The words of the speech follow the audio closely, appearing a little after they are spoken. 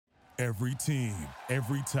Every team,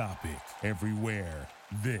 every topic, everywhere.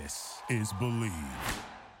 This is Believe.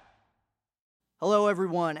 Hello,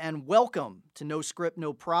 everyone, and welcome to No Script,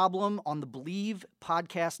 No Problem on the Believe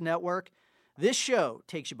Podcast Network. This show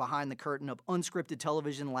takes you behind the curtain of unscripted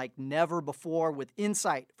television like never before with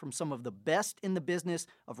insight from some of the best in the business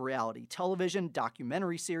of reality television,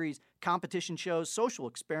 documentary series, competition shows, social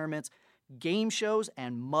experiments, game shows,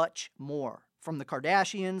 and much more. From the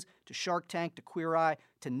Kardashians to Shark Tank to Queer Eye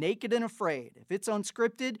to Naked and Afraid. If it's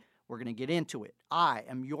unscripted, we're going to get into it. I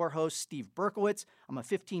am your host, Steve Berkowitz. I'm a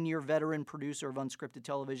 15-year veteran producer of unscripted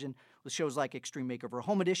television with shows like Extreme Makeover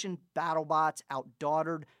Home Edition, BattleBots,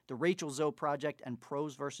 Outdaughtered, The Rachel Zoe Project, and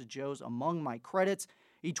Pros vs. Joes among my credits.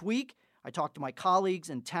 Each week, I talk to my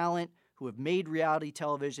colleagues and talent who have made reality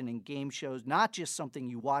television and game shows not just something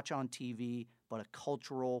you watch on TV, but a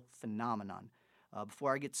cultural phenomenon.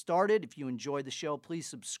 Before I get started, if you enjoyed the show, please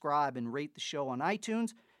subscribe and rate the show on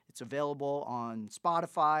iTunes. It's available on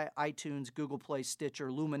Spotify, iTunes, Google Play,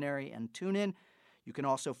 Stitcher, Luminary, and TuneIn. You can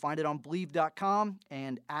also find it on Believe.com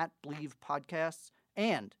and at Believe Podcasts.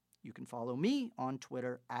 And you can follow me on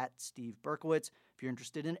Twitter at Steve Berkowitz. If you're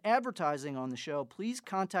interested in advertising on the show, please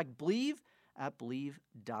contact Believe at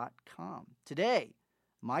Believe.com. Today,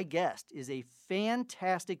 my guest is a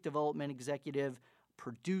fantastic development executive,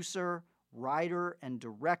 producer, writer, and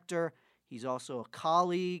director. He's also a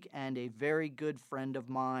colleague and a very good friend of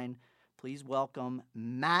mine. Please welcome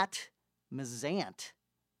Matt Mazzant.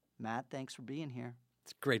 Matt, thanks for being here.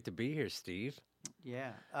 It's great to be here, Steve.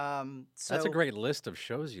 Yeah. That's a great list of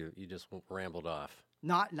shows you just rambled off.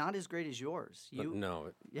 Not as great as yours.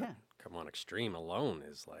 No. Yeah. Come on, Extreme alone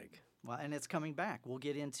is like. Well, and it's coming back. We'll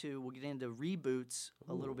get into reboots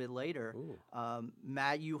a little bit later.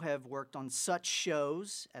 Matt, you have worked on such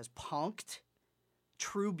shows as Punk'd,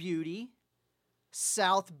 True Beauty,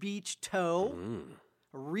 South Beach Tow,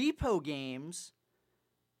 Repo Games,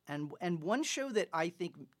 and one show that I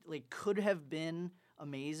think could have been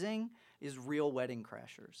amazing is Real Wedding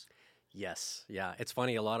Crashers. Yes, yeah. It's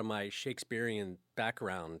funny. A lot of my Shakespearean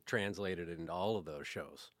background translated into all of those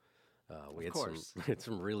shows. We had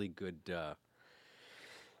some really good. We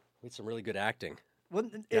had some really good acting. Well,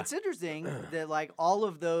 it's interesting that all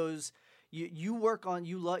of those you work on.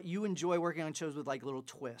 You enjoy working on shows with little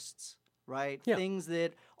twists, right? Yeah. Things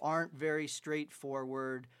that aren't very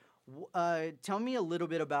straightforward. Tell me a little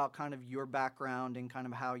bit about kind of your background and kind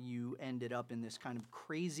of how you ended up in this kind of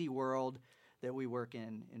crazy world that we work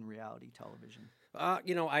in reality television.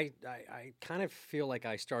 I kind of feel like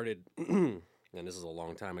I started. And this is a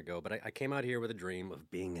long time ago, but I came out here with a dream of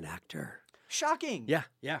being an actor. Shocking. Yeah.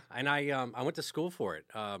 And I went to school for it.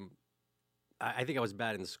 I think I was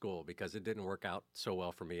bad in school because it didn't work out so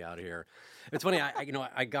well for me out here. It's funny.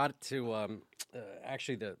 I got to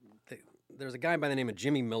actually there's a guy by the name of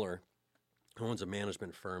Jimmy Miller who owns a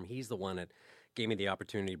management firm. He's the one that gave me the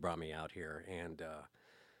opportunity, brought me out here, and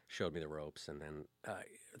showed me the ropes, and then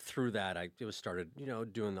through that, I started,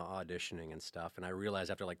 doing the auditioning and stuff, and I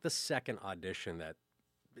realized after the second audition that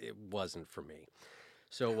it wasn't for me.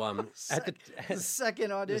 So at the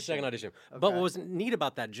second audition. The second audition. Okay. But what was neat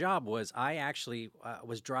about that job was I actually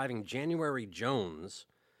was driving January Jones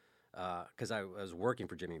because I was working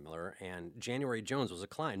for Jimmy Miller, and January Jones was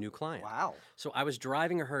a new client. Wow. So I was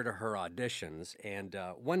driving her to her auditions, and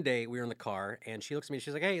one day we were in the car, and she looks at me,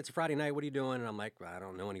 she's like, "Hey, it's a Friday night, what are you doing?" And I'm like, "I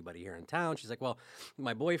don't know anybody here in town." She's like, "Well,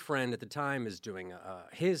 my boyfriend at the time is doing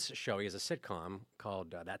his show. He has a sitcom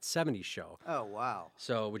called That 70s Show. Oh, wow.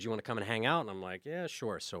 So would you want to come and hang out?" And I'm like, "Yeah,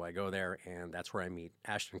 sure." So I go there, and that's where I meet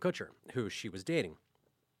Ashton Kutcher, who she was dating.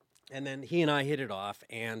 And then he and I hit it off,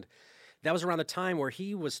 and that was around the time where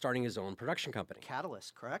he was starting his own production company.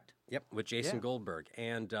 Catalyst, correct? Yep, with Jason Goldberg.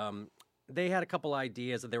 And they had a couple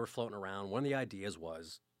ideas that they were floating around. One of the ideas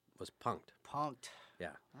was Punk'd. Punk'd.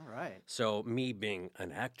 Yeah. All right. So me being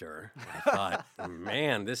an actor, I thought,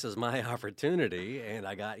 man, this is my opportunity. And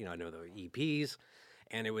I got, I know the EPs.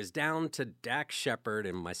 And it was down to Dax Shepard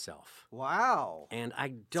and myself. Wow. And I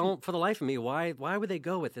don't, for the life of me, why would they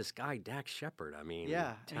go with this guy, Dax Shepard? I mean,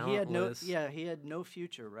 talentless. He had no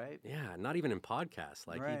future, right? Yeah, not even in podcasts.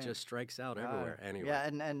 He just strikes out everywhere. Anyway. Yeah,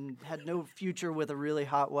 and had no future with a really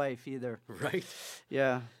hot wife either. Right.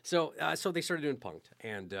 Yeah. So they started doing Punk'd,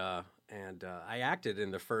 and I acted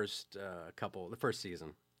in the first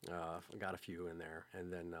season. Got a few in there,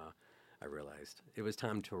 and then I realized it was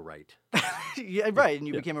time to write. Yeah, right. And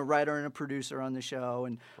you became a writer and a producer on the show,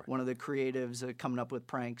 and one of the creatives coming up with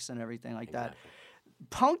pranks and everything like that.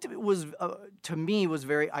 Punk'd was, to me, was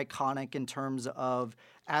very iconic in terms of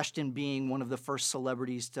Ashton being one of the first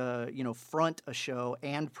celebrities to, front a show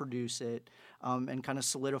and produce it. and kind of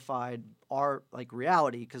solidified our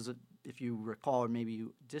reality. Because if you recall, or maybe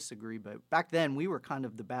you disagree, but back then we were kind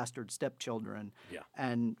of the bastard stepchildren. Yeah.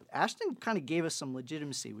 And Ashton kind of gave us some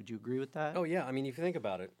legitimacy. Would you agree with that? Oh yeah. I mean, if you think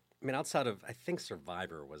about it, I mean, outside of, I think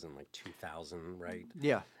Survivor was in 2000, right?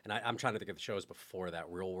 Yeah. And I'm trying to think of the shows before that.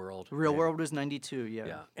 Real World. Real World was 92. Yeah.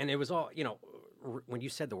 Yeah. And it was all, when you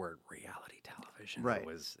said the word reality television, right. it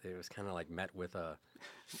was kind of met with a,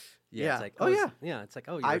 yeah. It's like, yeah. It's like,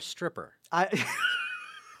 oh, you're a stripper. I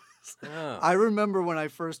remember when I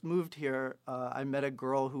first moved here, I met a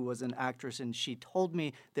girl who was an actress, and she told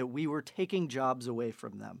me that we were taking jobs away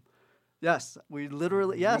from them. Yes, we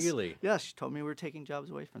literally, yes. Really? Yes, she told me we were taking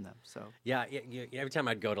jobs away from them. So yeah, every time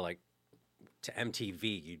I'd go to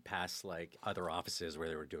MTV, you'd pass other offices where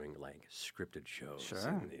they were doing scripted shows. Sure.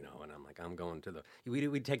 And, and I'm I'm going to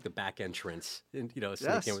we'd take the back entrance and,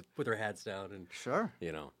 sneak in with our hats down and, sure.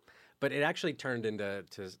 But it actually turned into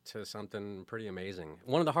something pretty amazing.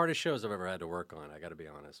 One of the hardest shows I've ever had to work on. I got to be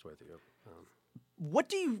honest with you. What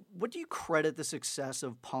do you credit the success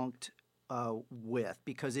of Punk'd with?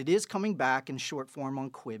 Because it is coming back in short form on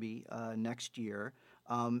Quibi next year,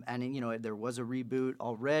 and there was a reboot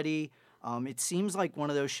already. It seems like one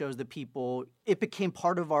of those shows that it became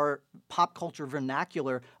part of our pop culture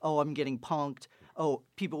vernacular. Oh, I'm getting punked. Oh,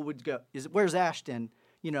 people would go, where's Ashton?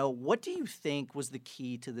 What do you think was the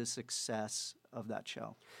key to the success of that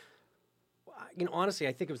show? Honestly,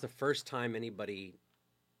 I think it was the first time anybody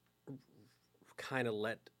kind of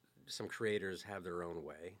let some creators have their own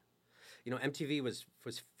way. MTV was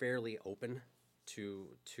fairly open to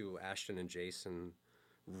Ashton and Jason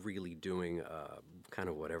really doing kind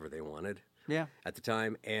of whatever they wanted. Yeah. At the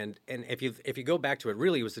time, and if you go back to it,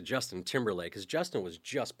 really it was the Justin Timberlake, because Justin was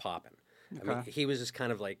just popping. Okay. I mean, he was just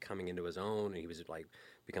kind of coming into his own. He was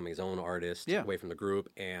becoming his own artist away from the group.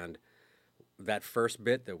 And that first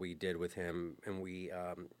bit that we did with him, and we,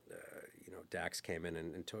 Dax came in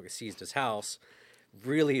and seized his house,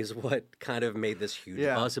 really is what kind of made this huge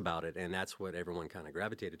buzz about it. And that's what everyone kind of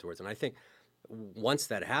gravitated towards. And I think once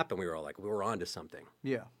that happened, we were all we were on to something.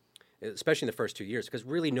 Yeah. Especially in the first 2 years, because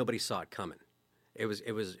really nobody saw it coming. It was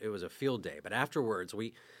a field day. But afterwards,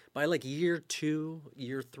 by year 2,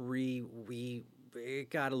 year 3, we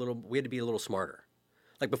had to be a little smarter.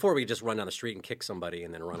 Before, we could just run down the street and kick somebody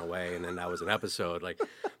and then run away, and then that was an episode.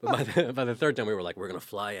 But by the third time, we were we're going to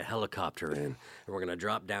fly a helicopter in, and we're going to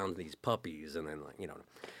drop down these puppies, and then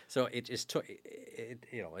So it just took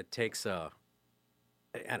it takes I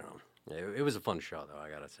don't know. It was a fun show, though, I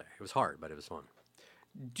gotta say. It was hard, but it was fun.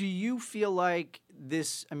 Do you feel like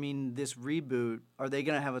this reboot, are they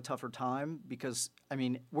going to have a tougher time? Because,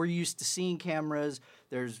 we're used to seeing cameras.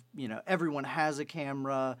 There's, everyone has a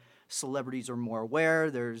camera. Celebrities are more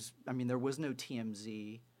aware. There was no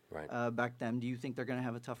TMZ back then. Do you think they're going to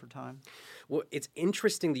have a tougher time? Well, it's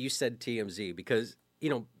interesting that you said TMZ because,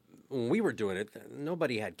 when we were doing it,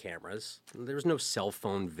 nobody had cameras. There was no cell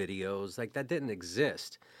phone videos. That didn't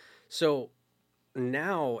exist. So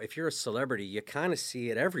now, if you're a celebrity, you kind of see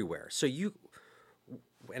it everywhere. So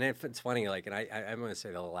and if it's funny, and I'm going to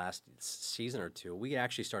say the last season or two, we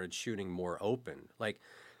actually started shooting more open.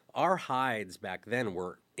 Our hides back then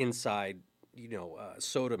were inside,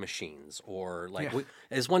 soda machines, or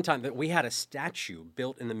there's one time that we had a statue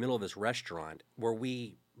built in the middle of this restaurant where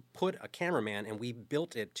we put a cameraman and we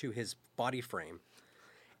built it to his body frame.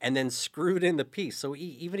 And then screwed in the piece. So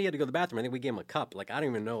even he had to go to the bathroom. I think we gave him a cup. I don't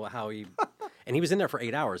even know how he... And he was in there for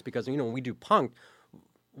 8 hours because, when we do Punk'd,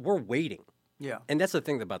 we're waiting. Yeah. And that's the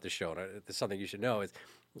thing about the show. It's something you should know is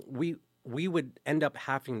we would end up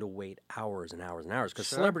having to wait hours and hours and hours because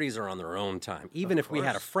celebrities are on their own time. Even if we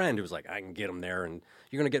had a friend who was I can get him there, and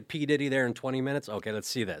you're going to get P. Diddy there in 20 minutes? Okay, let's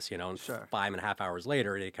see this, And 5.5 hours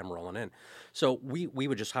later, they come rolling in. So we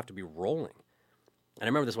would just have to be rolling. And I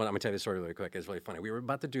remember this one. I'm going to tell you the story really quick. It's really funny. We were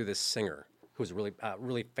about to do this singer who's really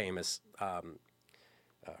really famous.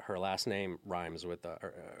 Her last name rhymes with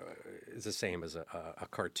is the same as a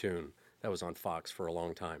cartoon that was on Fox for a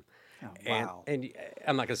long time. Oh, wow. And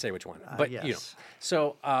I'm not going to say which one, but yes.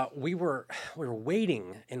 So we were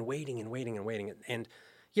waiting and waiting and waiting and waiting, and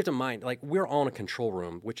you have to mind we're all in a control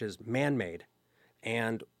room which is man-made,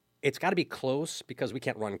 and it's got to be close because we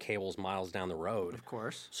can't run cables miles down the road. Of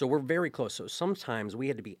course. So we're very close. So sometimes we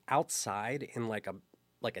had to be outside in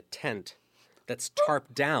a tent that's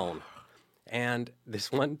tarped down. And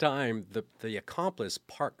this one time, the accomplice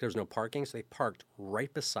parked. There's no parking, so they parked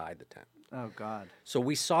right beside the tent. Oh, God. So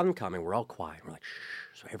we saw them coming. We're all quiet. We're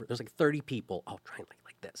shh. So there's 30 people all trying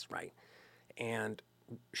like this, right? And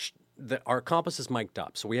our accomplice is mic'd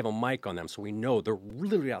up. So we have a mic on them, so we know they're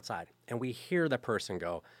literally outside. And we hear that person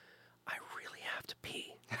go, I really have to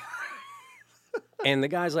pee. And the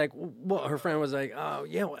guy's like, well, her friend was like, oh,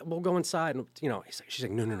 yeah, we'll go inside. And, she's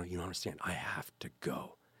like, no, you don't understand. I have to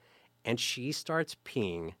go. And she starts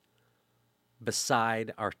peeing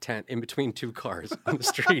beside our tent in between two cars on the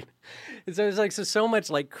street. And so it's like, so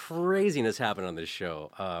much like craziness happened on this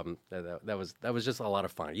show. That was just a lot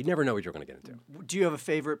of fun. You never know what you're going to get into. Do you have a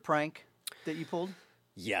favorite prank that you pulled?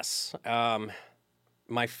 Yes.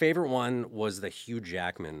 My favorite one was the Hugh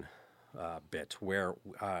Jackman bit where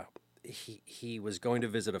he was going to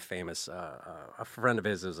visit a famous a friend of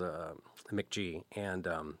his is McG and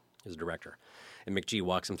his director. And McG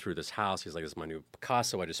walks him through this house. He's like, this is my new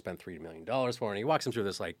Picasso. I just spent $3 million for it. And he walks him through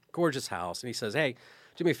this like gorgeous house. And he says, hey,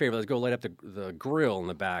 do me a favor. Let's go light up the grill in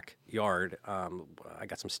the backyard. I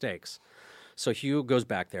got some steaks. So Hugh goes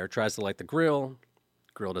back there, tries to light the grill.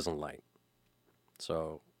 Grill doesn't light.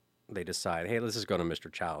 So they decide, hey, let's just go to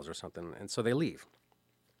Mr. Chow's or something. And so they leave.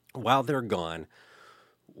 While they're gone,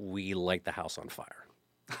 we light the house on fire.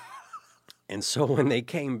 And so when they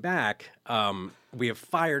came back, we have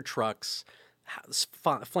fire trucks.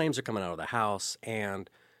 Flames are coming out of the house, and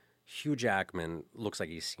Hugh Jackman looks like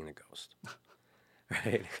he's seen a ghost.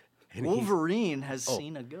 Right? And Wolverine has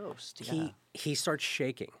seen a ghost. Yeah. He starts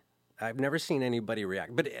shaking. I've never seen anybody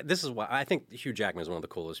react. But this is why I think Hugh Jackman is one of the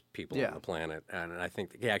coolest people on the planet, and I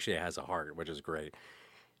think he actually has a heart, which is great.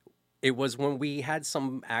 It was when we had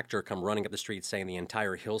some actor come running up the street saying the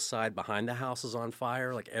entire hillside behind the house is on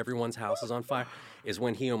fire, like everyone's house is on fire, is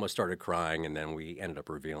when he almost started crying, and then we ended up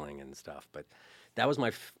revealing and stuff. But that was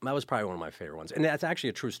probably one of my favorite ones, and that's actually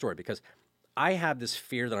a true story because I have this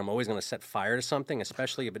fear that I'm always going to set fire to something,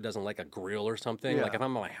 especially if it doesn't like a grill or something. Yeah. Like if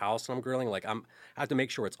I'm at my house and I'm grilling, like I have to make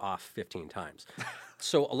sure it's off 15 times.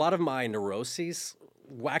 So a lot of my neuroses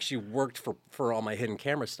actually worked for all my hidden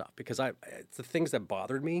camera stuff because it's the things that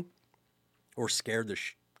bothered me or scared the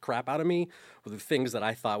crap out of me were the things that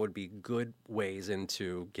I thought would be good ways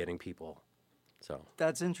into getting people. So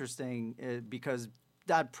that's interesting because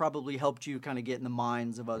that probably helped you kind of get in the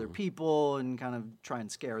minds of other people and kind of try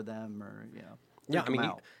and scare them or, Yeah, I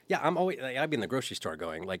mean, I'm always, I'd be in the grocery store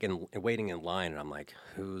going, like, and waiting in line, and I'm like,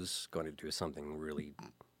 who's going to do something really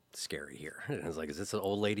scary here? And it's like, is this an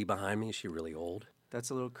old lady behind me? Is she really old? That's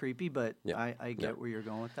a little creepy, but I get where you're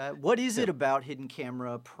going with that. What is it about hidden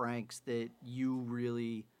camera pranks that you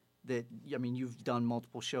really, you've done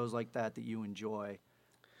multiple shows like that you enjoy?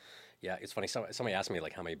 Yeah, it's funny. Somebody asked me,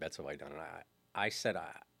 like, how many bets have I done? And I said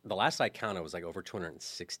the last I counted was like over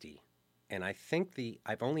 260. And I think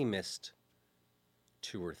I've only missed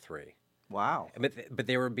 2 or 3. Wow. But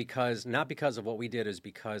they were not because of what we did, is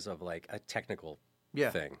because of like a technical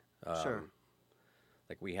thing. Sure.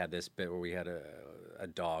 Like we had this bit where we had a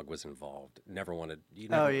dog was involved. And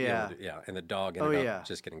the dog ended up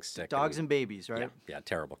just getting sick. Dogs and babies, right? Yeah,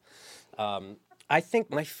 terrible. I think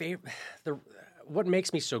my favorite, what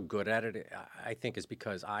makes me so good at it, I think, is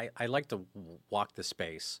because I like to walk the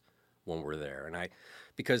space when we're there,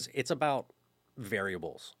 because it's about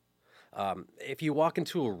variables. If you walk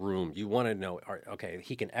into a room, you want to know, okay,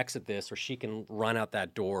 he can exit this, or she can run out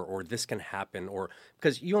that door, or this can happen, or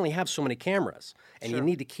because you only have so many cameras, and you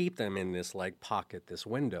need to keep them in this like pocket, this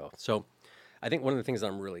window. So I think one of the things that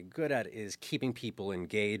I'm really good at is keeping people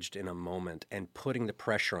engaged in a moment and putting the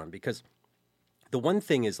pressure on, because the one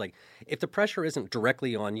thing is, like, if the pressure isn't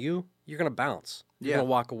directly on you, you're going to bounce. You're going to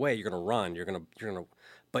walk away. You're going to run. You're going to.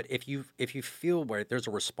 But if you feel where there's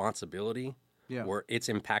a responsibility, where it's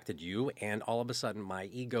impacted you, and all of a sudden my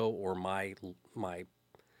ego or my I'm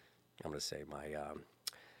going to say my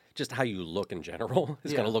just how you look in general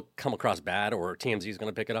is going to come across bad, or TMZ is going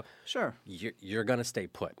to pick it up. Sure, you're going to stay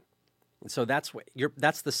put. So that's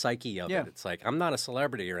the psyche of it. It's like, I'm not a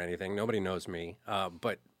celebrity or anything. Nobody knows me.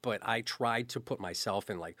 But I try to put myself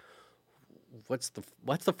in, like, what's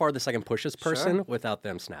the farthest I can push this person without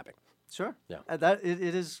them snapping. Sure. Yeah.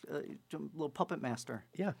 It is a little puppet master.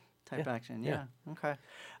 Yeah. Type action. Yeah. Okay.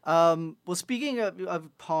 Well, speaking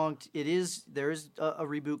of Punk'd, there is a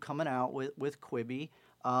reboot coming out with Quibi,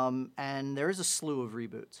 and there is a slew of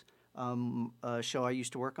reboots. A show I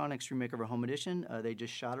used to work on, Extreme Makeover Home Edition, they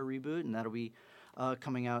just shot a reboot, and that'll be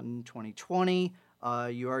coming out in 2020.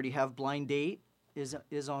 You already have Blind Date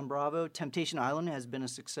is on Bravo. Temptation Island has been a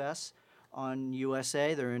success on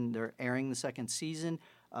USA. They're airing the second season.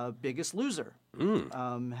 Biggest Loser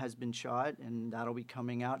has been shot, and that'll be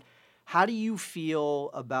coming out. How do you feel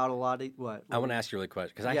about a lot of what? I want to ask you a really quick,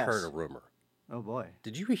 because I heard a rumor. Oh boy!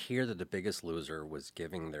 Did you hear that the Biggest Loser was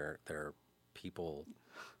giving their people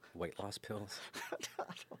weight loss pills? Why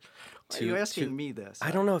are you asking me this?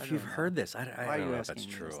 I don't know if you've heard this. I don't know if that's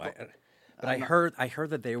true. But I heard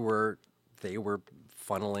that they were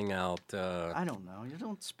funneling out. I don't know. You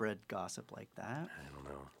don't spread gossip like that. I don't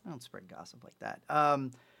know. I don't spread gossip like that.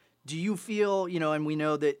 Do you feel, and we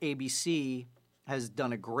know that ABC has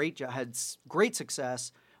done a great job, had great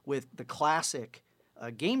success with the classic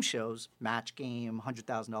game shows, Match Game,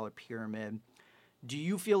 $100,000 Pyramid. Do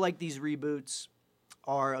you feel like these reboots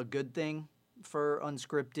are a good thing for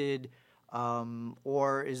Unscripted,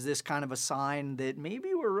 or is this kind of a sign that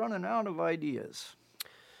maybe we're running out of ideas?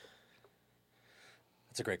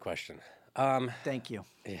 That's a great question. Thank you.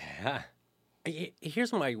 Yeah.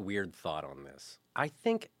 Here's my weird thought on this. I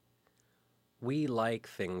think we like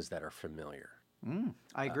things that are familiar.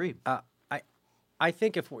 I agree. I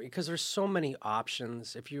think because there's so many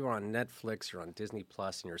options. If you're on Netflix, you're on Disney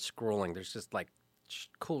Plus, and you're scrolling, there's just like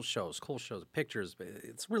cool shows, pictures.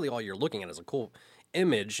 It's really all you're looking at is a cool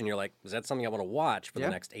image, and you're like, is that something I want to watch for the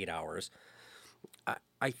next 8 hours?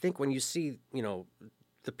 I think when you see,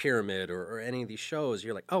 The Pyramid or any of these shows,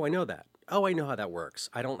 you're like, oh, I know that. Oh, I know how that works.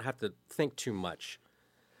 I don't have to think too much.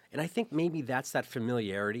 And I think maybe that's that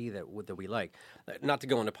familiarity that we like. Not to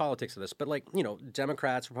go into politics of this, but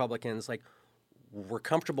Democrats, Republicans, we're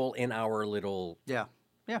comfortable in our little,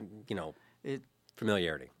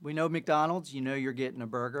 familiarity. We know McDonald's, you're getting a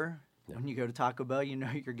burger. Yeah. When you go to Taco Bell,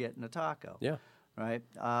 you're getting a taco. Yeah. Right?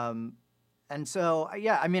 And so,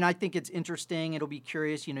 I think it's interesting. It'll be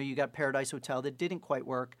curious. You got Paradise Hotel that didn't quite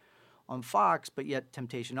work on Fox, but yet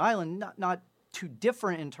Temptation Island, not too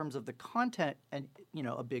different in terms of the content, and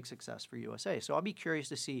a big success for USA. So I'll be curious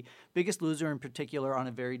to see Biggest Loser in particular on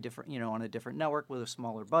a very different, on a different network with a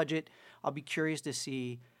smaller budget. I'll be curious to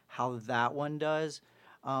see how that one does,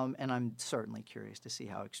 and I'm certainly curious to see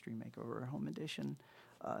how Extreme Makeover Home Edition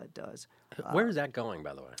does. Where is that going,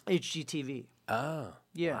 by the way? HGTV. Oh,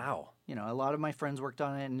 yeah. Wow. A lot of my friends worked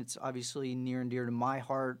on it, and it's obviously near and dear to my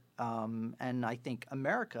heart. And I think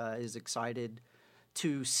America is excited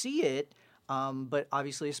to see it, but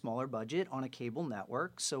obviously a smaller budget on a cable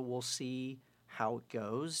network. So we'll see how it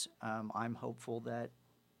goes. I'm hopeful that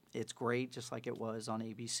it's great, just like it was on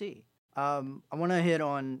ABC. I want to hit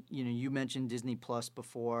on, you mentioned Disney Plus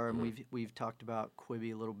before, and we've talked about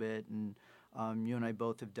Quibi a little bit, and you and I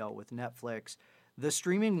both have dealt with Netflix. The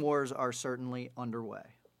streaming wars are certainly underway,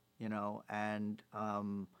 and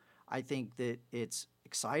I think that it's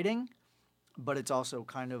exciting, but it's also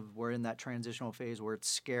we're in that transitional phase where it's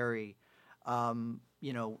scary.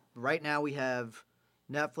 Right now we have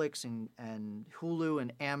Netflix and Hulu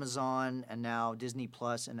and Amazon, and now Disney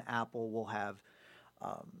Plus and Apple will have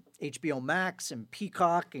HBO Max and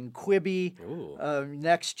Peacock and Quibi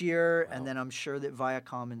next year, and then I'm sure that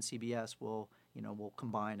Viacom and CBS will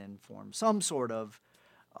combine and form some sort of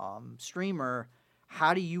streamer.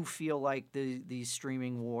 How do you feel like these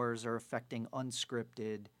streaming wars are affecting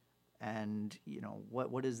Unscripted? And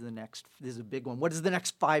what is the next? This is a big one. What does the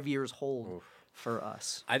next 5 years hold for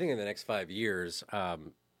us? I think in the next 5 years,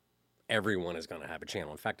 everyone is going to have a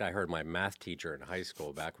channel. In fact, I heard my math teacher in high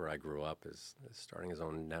school, back where I grew up, is starting his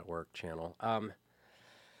own network channel.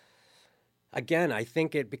 Again, I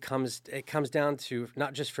think it comes down to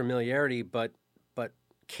not just familiarity, but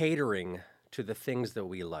catering to the things that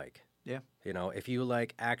we like. Yeah. If you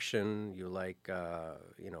like action, you like,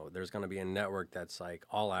 there's going to be a network that's like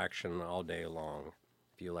all action all day long.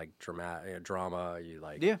 If you like drama, you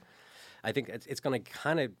like. Yeah. I think it's going to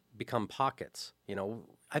kind of become pockets.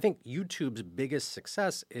 I think YouTube's biggest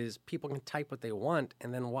success is people can type what they want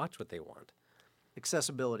and then watch what they want.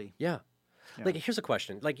 Accessibility. Yeah. Here's a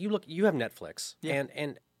question. You have Netflix,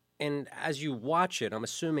 and as you watch it, I'm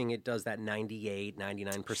assuming it does that 98,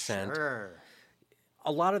 99%. Sure.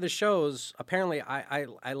 A lot of the shows, apparently,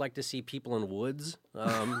 I like to see people in woods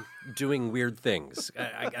doing weird things.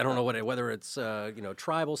 I don't know whether it's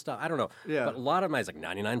tribal stuff. I don't know. Yeah. But a lot of them, it's like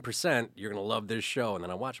 99%. You're gonna love this show, and then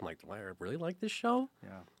I watch. I'm like, do I really like this show?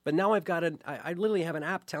 Yeah. But now I literally have an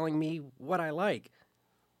app telling me what I like.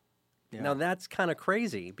 Yeah. Now that's kind of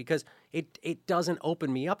crazy because it doesn't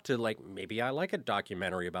open me up to maybe I like a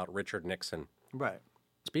documentary about Richard Nixon. Right.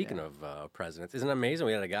 Speaking of presidents, isn't it amazing?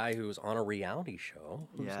 We had a guy who was on a reality show.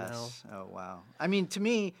 Yes. Oh, wow. I mean, to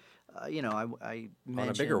me, I mentioned... On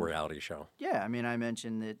a bigger reality show. Yeah. I mean, I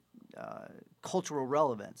mentioned that cultural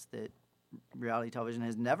relevance, that reality television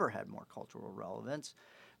has never had more cultural relevance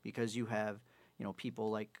because you have,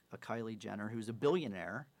 people like a Kylie Jenner who's a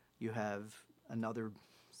billionaire. You have another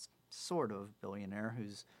sort of billionaire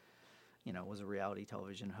who's, was a reality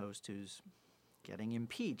television host who's getting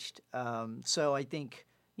impeached. So I think...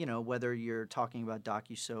 whether you're talking about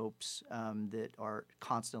docusoaps that are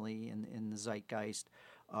constantly in the zeitgeist,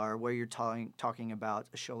 or where you're talking about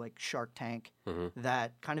a show like Shark Tank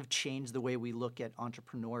that kind of changed the way we look at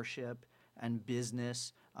entrepreneurship and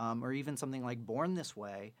business, or even something like Born This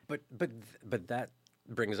Way. But that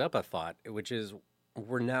brings up a thought, which is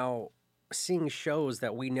we're now seeing shows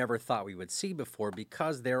that we never thought we would see before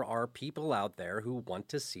because there are people out there who want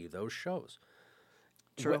to see those shows.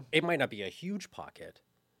 True. It might not be a huge pocket,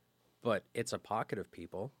 but it's a pocket of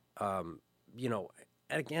people.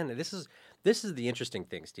 Again, this is the interesting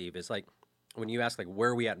thing, Steve, is like when you ask like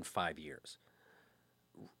where are we at in 5 years?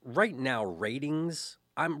 Right now, ratings,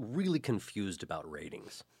 I'm really confused about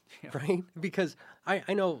ratings, right? Because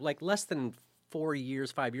I know like less than 5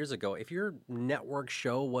 years ago, if your network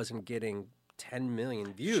show wasn't getting 10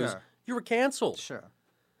 million views, you were canceled. Sure.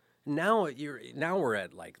 Now we're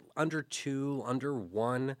at like under 2, under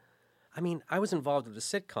 1. I mean, I was involved with a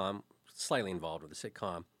sitcom, slightly involved with a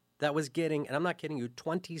sitcom that was getting, and I'm not kidding you,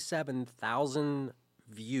 27,000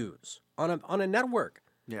 views on a network.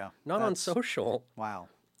 Yeah. Not on social. Wow.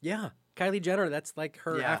 Yeah. Kylie Jenner, that's like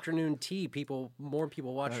her afternoon tea. More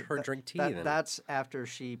people watch her drink tea than that's after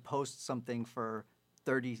she posts something for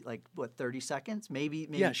 30 seconds, maybe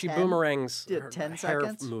yeah, she 10, boomerangs 10 her seconds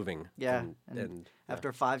hair moving. Yeah, and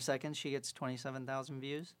after 5 seconds, she gets 27,000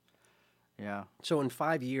 views. Yeah. So in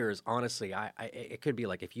 5 years, honestly, it could be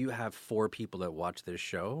like if you have 4 people that watch this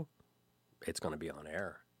show, it's going to be on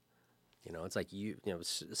air. It's like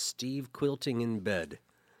Steve quilting in bed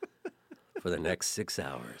for the next 6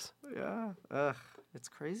 hours. Yeah. It's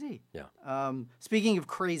crazy. Yeah. Speaking of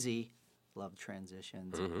crazy, love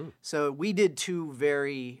transitions. Mm-hmm. So we did 2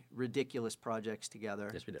 very ridiculous projects together.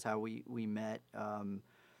 Yes, we did. That's how we met.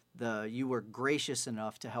 You were gracious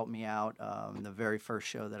enough to help me out. The very first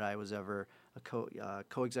show that I was ever a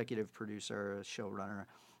co-executive producer, a showrunner,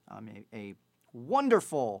 a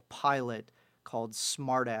wonderful pilot called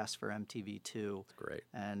Smartass for MTV2. That's great.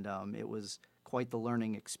 And it was quite the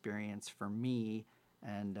learning experience for me.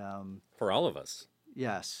 And for all of us.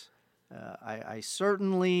 Yes. I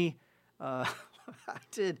certainly I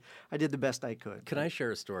did the best I could. Can I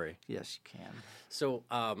share a story? Yes, you can. So,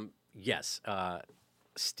 yes,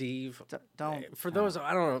 Steve. Don't. For those,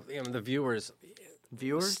 I don't know, the viewers.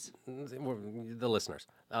 Viewers? The listeners.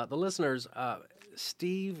 The listeners,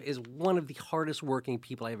 Steve is one of the hardest working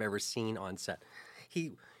people I've ever seen on set.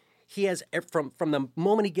 He has, from the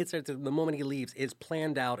moment he gets there to the moment he leaves, it's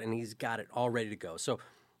planned out and he's got it all ready to go. So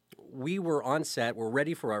we were on set. We're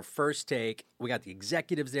ready for our first take. We got the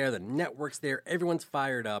executives there, the network's there. Everyone's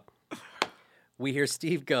fired up. We hear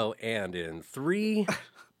Steve go, and in 3,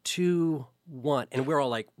 2, 1. And we're all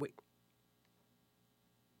like, wait.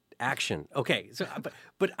 Action. Okay. So,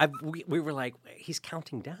 we were like, he's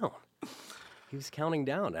counting down. He was counting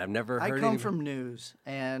down. I've never heard. I come from news,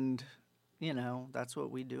 and that's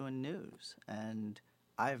what we do in news. And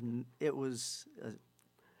I don't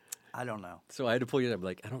know. So I had to pull you up.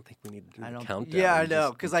 Like, I don't think we need to do the countdown. Yeah, I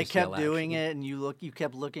know, because I kept doing it, and you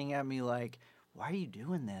kept looking at me like, why are you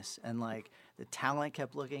doing this? And like the talent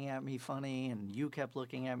kept looking at me funny, and you kept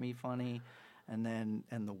looking at me funny. And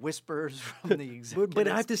the whispers from the executives. But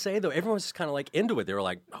I have to say, though, everyone was kind of like into it. They were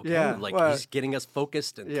like, okay, he's getting us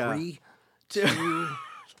focused in 3, 2,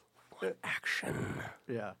 1, action.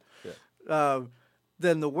 Yeah.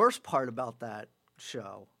 Then the worst part about that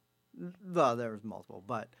show, well, there was multiple,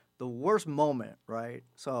 but the worst moment, right?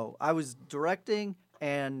 So I was directing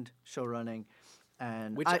and showrunning.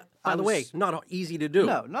 And which, by the way, not easy to do.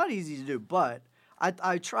 No, not easy to do, but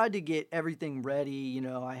I tried to get everything ready.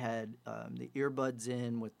 I had the earbuds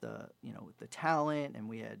in with the talent, and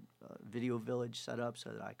we had Video Village set up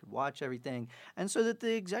so that I could watch everything, and so that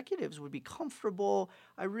the executives would be comfortable.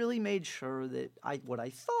 I really made sure that what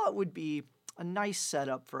I thought would be a nice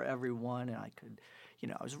setup for everyone, and I could,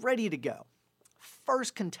 I was ready to go.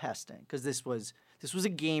 First contestant, because this was a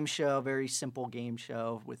game show, very simple game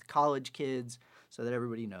show with college kids. So that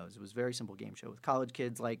everybody knows. It was a very simple game show with college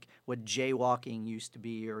kids, like what jaywalking used to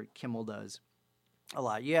be or Kimmel does a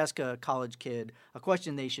lot. You ask a college kid a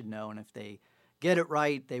question they should know, and if they get it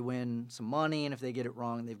right, they win some money, and if they get it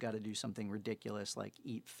wrong, they've got to do something ridiculous like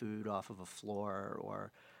eat food off of a floor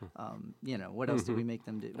or, what else did we make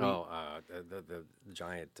them do? The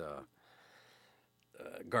giant...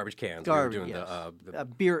 garbage cans. We were doing yes.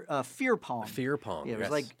 Fear pong. Fear pong. Yeah,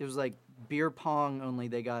 it was like beer pong, only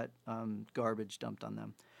they got garbage dumped on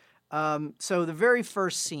them. So the very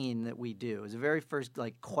first scene that we do is the very first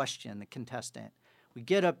question, the contestant. We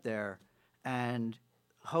get up there, and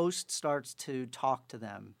host starts to talk to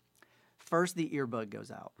them. First, the earbud goes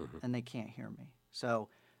out, and they can't hear me. So,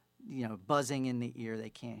 buzzing in the ear, they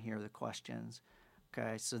can't hear the questions.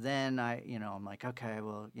 Okay, so then I'm like, okay,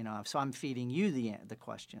 well, so I'm feeding you the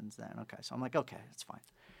questions then. Okay, so I'm like, okay, that's fine.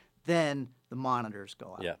 Then the monitors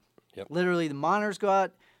go out. Yeah. Yep. Literally, the monitors go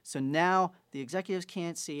out. So now the executives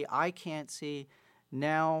can't see, I can't see.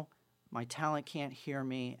 Now my talent can't hear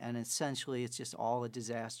me, and essentially it's just all a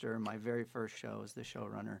disaster. My very first show as the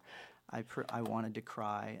showrunner, I wanted to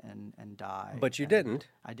cry and die. But you didn't.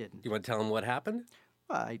 I didn't. You want to tell them what happened?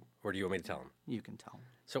 Well, or do you want me to tell them? You can tell them.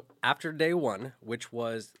 So after day one, which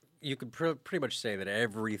was, you could pretty much say that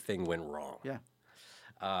everything went wrong. Yeah.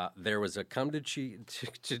 There was a come to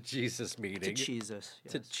Jesus meeting. To Jesus.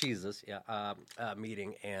 Yes. To Jesus, yeah.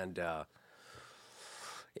 Meeting, and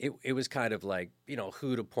it was kind of like,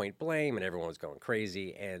 who to point blame, and everyone was going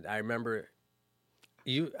crazy. And I remember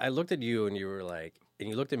I looked at you, and you were like, and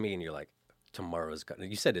you looked at me, and you're like, tomorrow's gonna.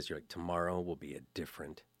 You said this. You're like, tomorrow will be a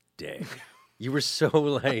different day. You were so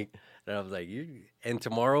like, and I was like, and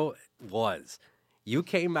tomorrow was. You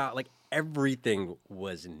came out like everything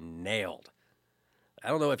was nailed. I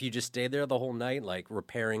don't know if you just stayed there the whole night, like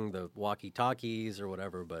repairing the walkie-talkies or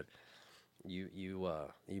whatever, but you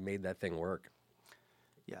made that thing work.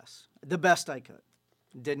 Yes, the best I could.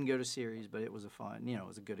 Didn't go to series, but it was it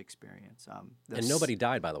was a good experience. And nobody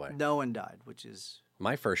died, by the way. No one died, which is...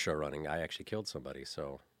 My first show running, I actually killed somebody,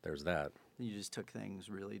 so there's that. You just took things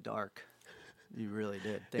really dark. You really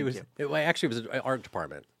did. It was an art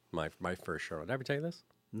department, my first show. Did I ever tell you this?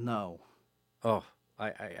 No. Oh,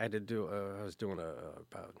 I did do. I was doing a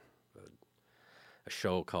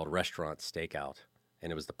show called Restaurant Stakeout,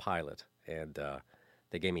 and it was the pilot. And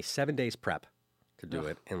they gave me 7 days prep to do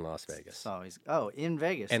it in Las Vegas. So in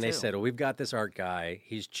Vegas. And they said, "We've got this art guy.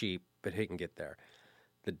 He's cheap, but he can get there."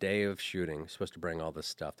 The day of shooting, he's supposed to bring all this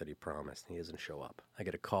stuff that he promised, and he doesn't show up. I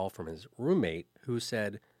get a call from his roommate who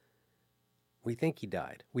said, "We think he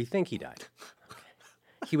died. We think he died." Okay.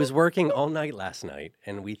 He was working all night last night,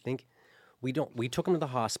 and we took him to the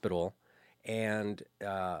hospital, and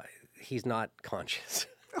he's not conscious.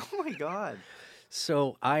 Oh my God.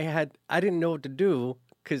 So I didn't know what to do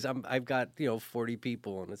because I've got 40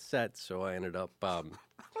 people on the set, so I ended up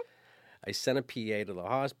I sent a PA to the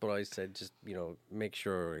hospital. I said, just make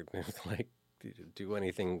sure do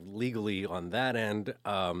anything legally on that end.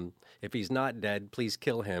 If he's not dead, please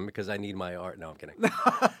kill him because I need my art. No, I'm kidding.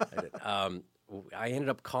 I ended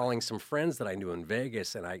up calling some friends that I knew in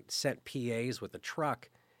Vegas, and I sent PAs with a truck,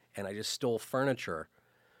 and I just stole furniture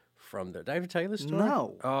from there. Did I ever tell you this story?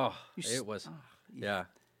 No. Oh, it was, yeah.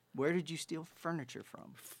 Where did you steal furniture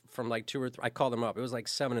from? From like 2 or 3. I called them up. It was like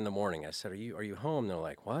 7 in the morning. I said, "Are you home?" They're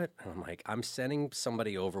like, "What?" And I'm like, "I'm sending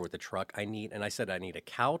somebody over with a truck. I said I need a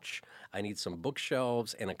couch, I need some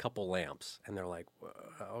bookshelves, and a couple lamps." And they're like,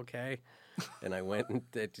 "Okay." And I went and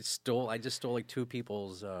I just stole like 2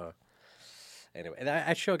 people's. Anyway, and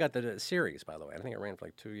that show got the series, by the way. I think it ran for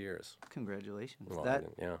like 2 years. Congratulations. Well,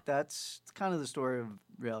 That's kind of the story of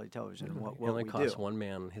reality television. What it only cost do. one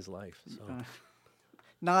man his life. So.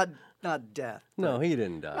 Not death. No, he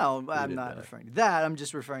didn't die. No, I'm not referring to that. I'm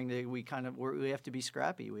just referring to we have to be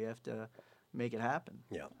scrappy. We have to make it happen.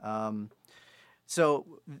 Yeah.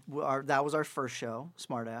 So that was our first show,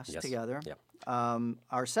 Smartass, together. Yeah.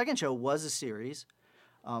 Our second show was a series,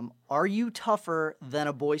 Are You Tougher Than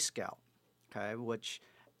a Boy Scout? Okay, which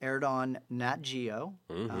aired on Nat Geo,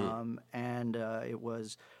 and it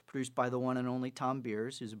was produced by the one and only Tom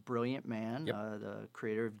Beers, who's a brilliant man, the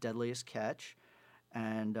creator of Deadliest Catch.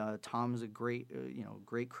 And Tom's a great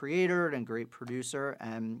creator and great producer,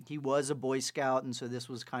 and he was a Boy Scout, and so this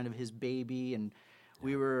was kind of his baby. And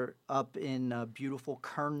we were up in beautiful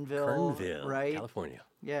Kernville, right, California.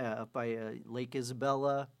 Yeah, up by Lake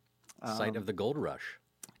Isabella, site of the gold rush.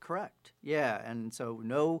 Correct. Yeah, and so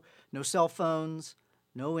no cell phones,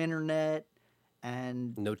 no internet,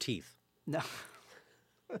 and no teeth. No.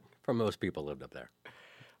 For most people lived up there.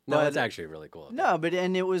 No, that's actually really cool. No, but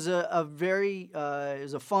it was a very it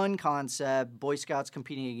was a fun concept. Boy Scouts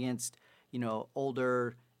competing against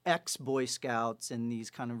older ex-Boy Scouts and these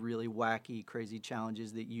kind of really wacky, crazy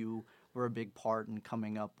challenges that you were a big part in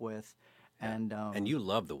coming up with. Yeah. And you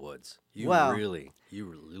love the woods. You really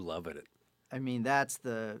love it. I mean, that's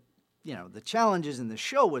the challenges in the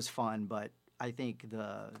show was fun, but I think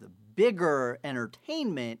the bigger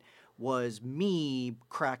entertainment was me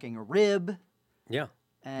cracking a rib. Yeah.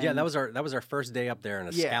 And that was our first day up there in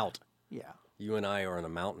a Scout. Yeah. You and I are on a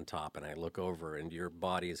mountaintop, and I look over, and your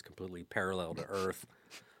body is completely parallel to Earth,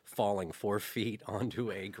 falling 4 feet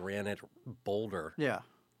onto a granite boulder. Yeah.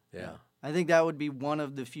 Yeah. I think that would be one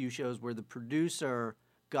of the few shows where the producer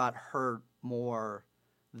got hurt more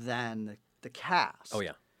than the cast. Oh,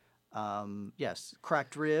 yeah. Yes,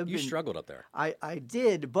 cracked rib. You struggled up there. I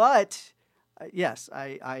did, but yes,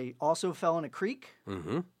 I also fell in a creek.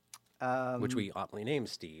 Mm-hmm. Which we oddly named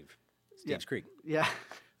Steve's Creek. Yeah.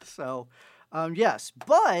 So, yes,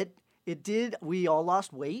 but It did. We all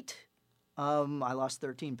lost weight. I lost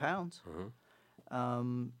 13 pounds. I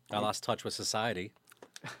lost touch with society.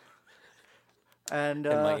 And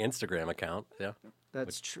my Instagram account, yeah.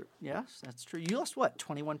 That's true. Yes, that's true. You lost what,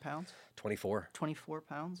 21 pounds? 24. 24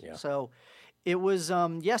 pounds? Yeah. So it was,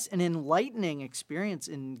 yes, an enlightening experience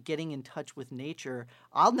in getting in touch with nature.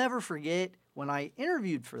 I'll never forget when I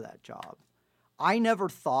interviewed for that job. I never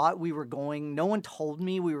thought we were going, no one told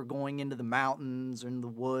me we were going into the mountains or in the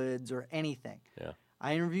woods or anything. Yeah.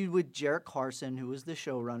 I interviewed with Jarrett Carson, who was the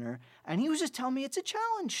showrunner, and he was just telling me it's a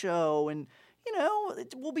challenge show and, you know,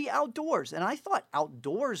 we'll be outdoors. And I thought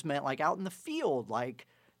outdoors meant like out in the field, like,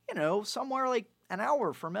 you know, somewhere like an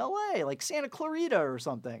hour from LA, like Santa Clarita or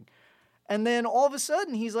something. And then all of a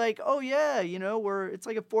sudden he's like, oh yeah, you know, it's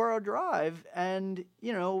like a 4-hour drive and,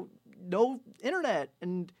 you know, no internet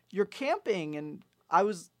and you're camping. And I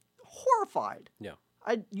was horrified. Yeah.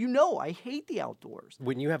 I hate the outdoors.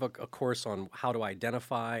 When you have a course on how to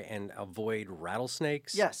identify and avoid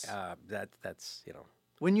rattlesnakes, yes, that's, you know,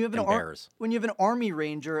 when you have an Army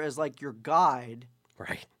Ranger as like your guide,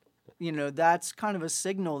 right? You know, that's kind of a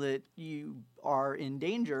signal that you are in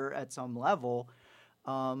danger at some level.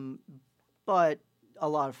 But a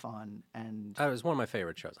lot of fun, and it was one of my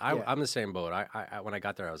favorite shows. I'm the same boat. I when I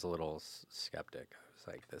got there, I was a little skeptic. I was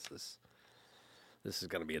like, this is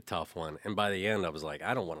going to be a tough one. And by the end, I was like,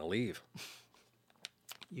 I don't want to leave.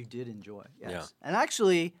 You did enjoy, yes. Yeah. And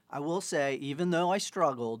actually, I will say, even though I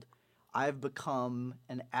struggled, I've become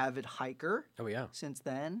an avid hiker. Oh, yeah. Since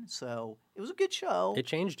then. So it was a good show. It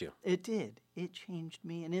changed you. It did. It changed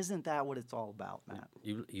me. And isn't that what it's all about, Matt?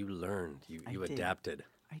 You learned. You adapted.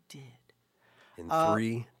 I did. In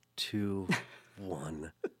 3, 2,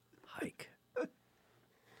 1, hike.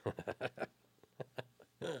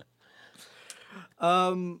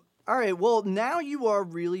 All right. Well, now you are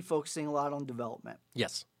really focusing a lot on development.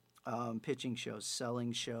 Yes. Pitching shows,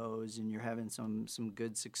 selling shows, and you're having some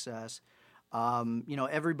good success. You know,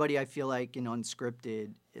 everybody, I feel like in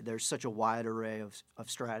Unscripted, there's such a wide array of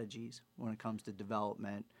strategies when it comes to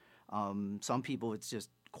development. Some people, it's just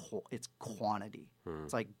it's quantity.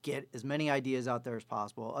 It's like get as many ideas out there as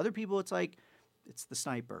possible. Other people, it's like it's the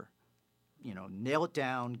sniper. You know, nail it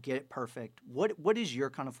down, get it perfect. What is your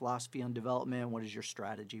kind of philosophy on development? What is your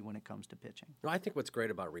strategy when it comes to pitching? Well, I think what's great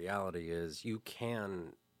about reality is you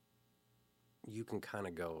can kind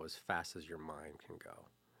of go as fast as your mind can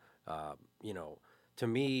go. You know, to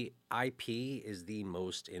me, IP is the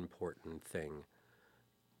most important thing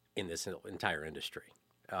in this entire industry.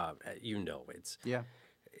 You know, it's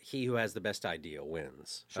he who has the best idea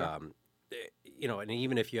wins. Sure. You know, and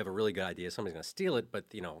even if you have a really good idea, somebody's going to steal it, but,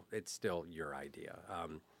 you know, it's still your idea.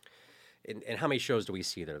 And how many shows do we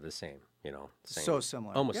see that are the same, you know? So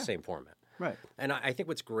similar. Almost the same format. Right. And I think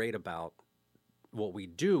what's great about what we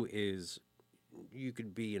do is you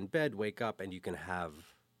could be in bed, wake up, and you can have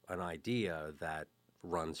an idea that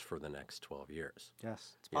runs for the next 12 years.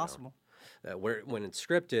 Yes, it's possible. When it's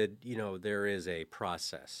scripted, you know, there is a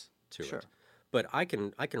process to it. But I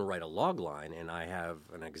can write a log line, and I have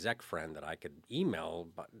an exec friend that I could email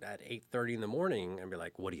at 8:30 in the morning and be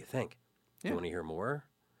like, "What do you think? Do you want to hear more?"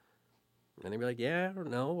 And they'd be like, "Yeah," or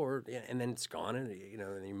 "No," or and then it's gone, and you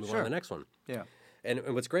know, and you move on to the next one. Yeah. And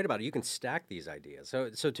what's great about it, you can stack these ideas.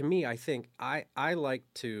 So to me, I think I like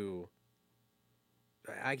to.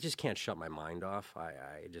 I just can't shut my mind off.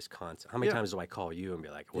 I just constantly. How many times do I call you and be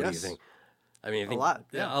like, "What do you think?" I mean, I think, a lot.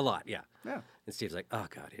 Yeah, a lot. Yeah. Yeah. And Steve's like, "Oh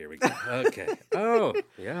God, here we go." Okay. Oh,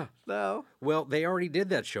 yeah. No. Well, they already did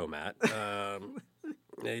that show, Matt.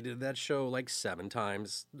 They did that show like 7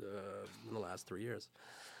 times in the last 3 years.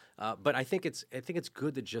 But I think it's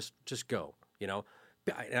good to just go. You know,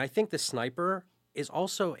 and I think the sniper is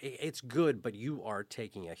also it's good, but you are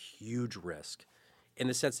taking a huge risk in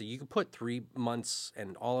the sense that you can put 3 months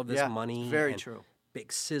and all of this money. Very true. Big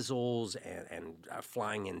sizzles and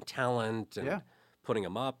flying in talent and putting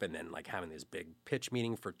them up and then like having this big pitch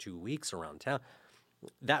meeting for 2 weeks around town.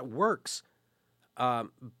 That works.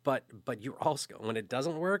 But you're also, when it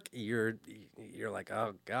doesn't work, you're like,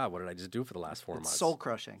 oh God, what did I just do for the last 4 months? Soul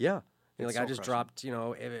crushing. Yeah. You're like, I just dropped, you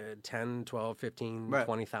know, $10, $12, $15,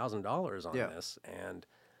 $20,000 on this and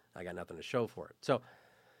I got nothing to show for it. So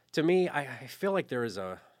to me, I feel like there is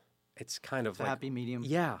it's kind of it's like a happy medium.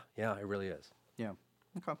 Yeah, it really is. Yeah.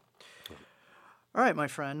 Okay. All right, my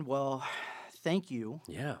friend. Well, thank you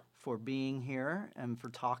for being here and for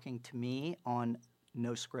talking to me on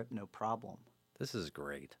No Script, No Problem. This is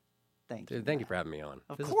great. Thank you. Thank you for having me on.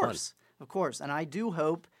 Of course. And I do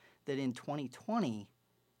hope that in 2020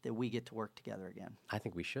 that we get to work together again. I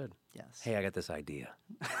think we should. Yes. Hey, I got this idea.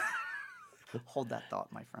 Hold that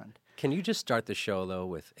thought, my friend. Can you just start the show, though,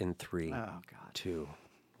 with in 3, 2,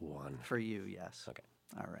 1? For you, yes. Okay.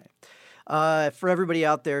 All right. For everybody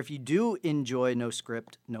out there, if you do enjoy No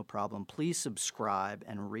Script, No Problem, please subscribe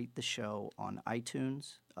and rate the show on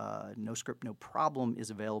iTunes. No Script, No Problem is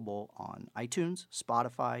available on iTunes,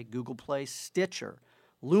 Spotify, Google Play, Stitcher,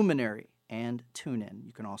 Luminary, and TuneIn.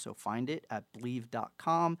 You can also find it at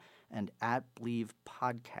Believe.com and at Believe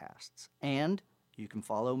Podcasts. And you can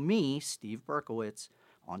follow me, Steve Berkowitz,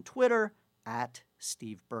 on Twitter at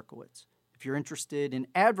Steve Berkowitz. If you're interested in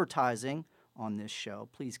advertising on this show,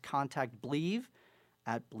 please contact Believe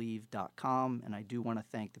at Believe.com. And I do want to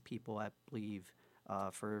thank the people at Believe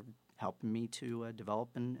for helping me to develop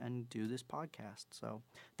and do this podcast. So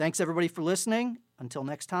thanks, everybody, for listening. Until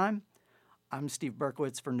next time, I'm Steve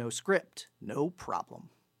Berkowitz for No Script, No Problem.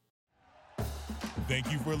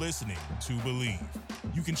 Thank you for listening to Believe.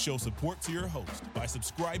 You can show support to your host by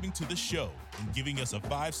subscribing to the show and giving us a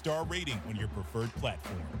 5-star rating on your preferred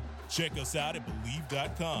platform. Check us out at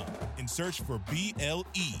Believe.com and search for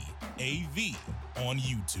BLEAV on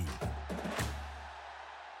YouTube.